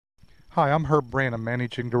Hi, I'm Herb Branham,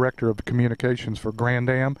 Managing Director of Communications for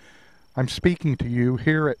Grand-Am. I'm speaking to you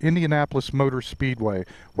here at Indianapolis Motor Speedway,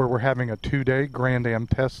 where we're having a two-day Grand-Am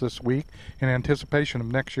test this week in anticipation of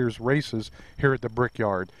next year's races here at the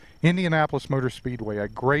Brickyard. Indianapolis Motor Speedway, a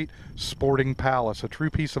great sporting palace, a true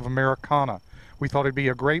piece of Americana. We thought it'd be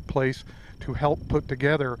a great place to help put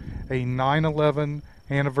together a 9/11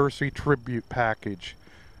 anniversary tribute package.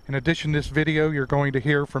 In addition to this video, you're going to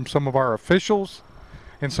hear from some of our officials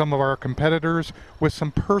and some of our competitors with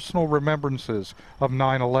some personal remembrances of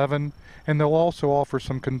 9/11, and they'll also offer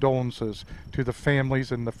some condolences to the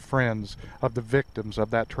families and the friends of the victims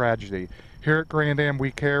of that tragedy. Here at Grand-Am,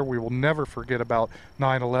 we care. We will never forget about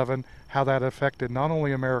 9/11, how that affected not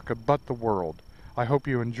only America but the world. I hope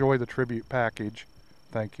you enjoy the tribute package.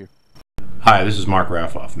 Thank you. Hi, this is Mark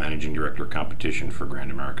Raffoff, Managing Director of Competition for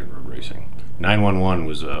Grand American Road Racing. 9/11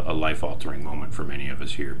 was a life-altering moment for many of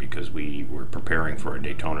us here because we were preparing for a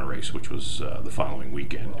Daytona race, which was the following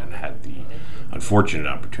weekend, and had the unfortunate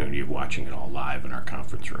opportunity of watching it all live in our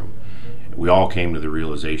conference room. We all came to the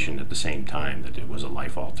realization at the same time that it was a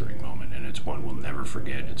life-altering moment, and it's one we'll never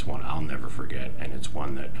forget, it's one I'll never forget, and it's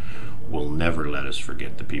one that will never let us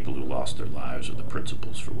forget the people who lost their lives or the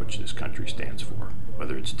principles for which this country stands for.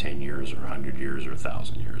 Whether it's 10 years or 100 years or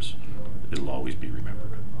 1,000 years, it'll always be remembered.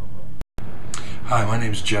 Hi, my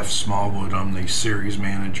name is Jeff Smallwood. I'm the series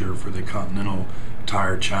manager for the Continental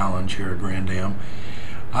Tire Challenge here at Grand-Am.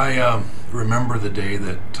 I remember the day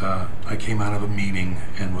that I came out of a meeting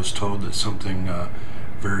and was told that something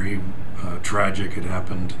very tragic had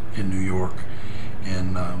happened in New York,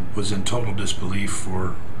 and was in total disbelief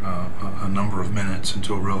for a number of minutes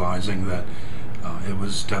until realizing that it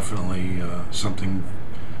was definitely something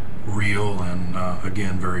real and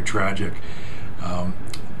again very tragic.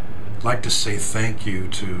 I'd like to say thank you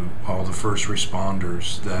to all the first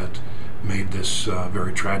responders that made this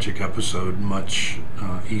very tragic episode much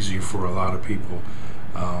easier for a lot of people,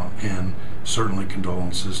 and certainly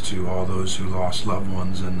condolences to all those who lost loved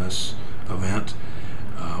ones in this event.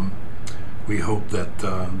 We hope that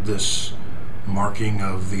this marking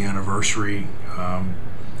of the anniversary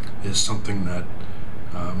is something that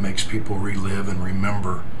makes people relive and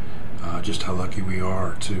remember just how lucky we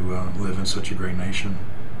are to live in such a great nation.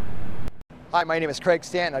 Hi, my name is Craig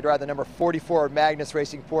Stanton. I drive the number 44 Magnus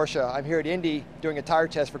Racing Porsche. I'm here at Indy doing a tire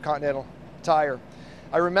test for Continental Tire.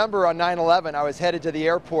 I remember on 9/11 I was headed to the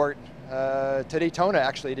airport, to Daytona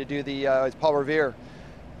actually, to do the Paul Revere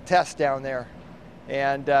test down there.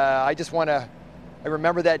 And I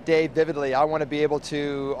remember that day vividly. I want to be able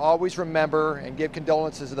to always remember and give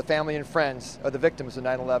condolences to the family and friends of the victims of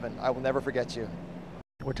 9/11. I will never forget you.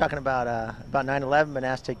 We're talking about 9/11, been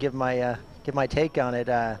asked to give my take on it.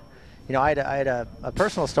 You know, I had a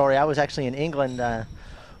personal story. I was actually in England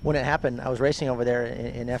when it happened. I was racing over there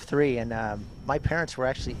in F3, and my parents were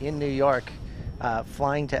actually in New York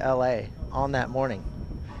flying to LA on that morning.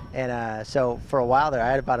 And so for a while there, I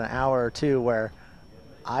had about an hour or two where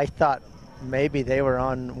I thought maybe they were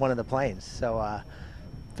on one of the planes. So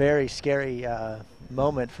very scary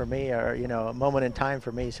moment for me, or a moment in time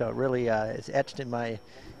for me. So it really is etched in my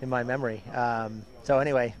memory. So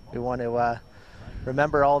anyway, we want to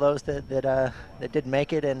remember all those that didn't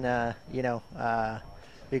make it, and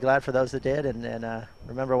be glad for those that did, and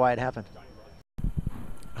remember why it happened.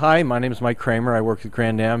 Hi, my name is Mike Kramer. I work at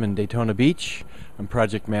Grand-Am in Daytona Beach. I'm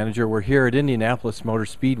project manager. We're here at Indianapolis Motor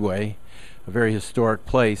Speedway, a very historic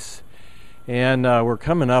place, and we're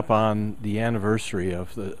coming up on the anniversary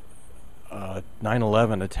of the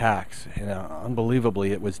 9/11 attacks. And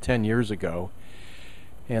unbelievably, it was 10 years ago.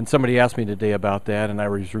 And somebody asked me today about that, and I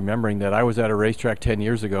was remembering that I was at a racetrack 10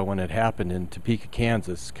 years ago when it happened in Topeka,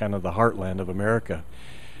 Kansas, kind of the heartland of America.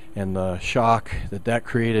 And the shock that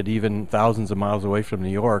created, even thousands of miles away from New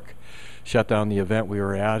York, shut down the event we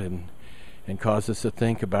were at, and caused us to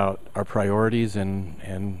think about our priorities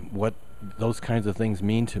and what those kinds of things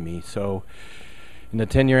mean to me. So in the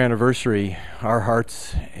 10-year anniversary, our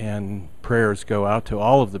hearts and prayers go out to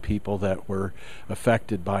all of the people that were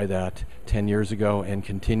affected by that 10 years ago and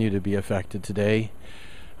continue to be affected today.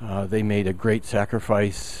 They made a great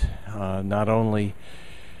sacrifice, not only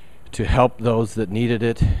to help those that needed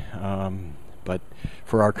it, but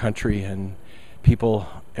for our country and people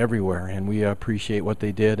everywhere. And we appreciate what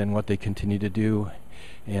they did and what they continue to do,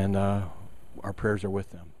 and our prayers are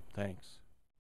with them. Thanks.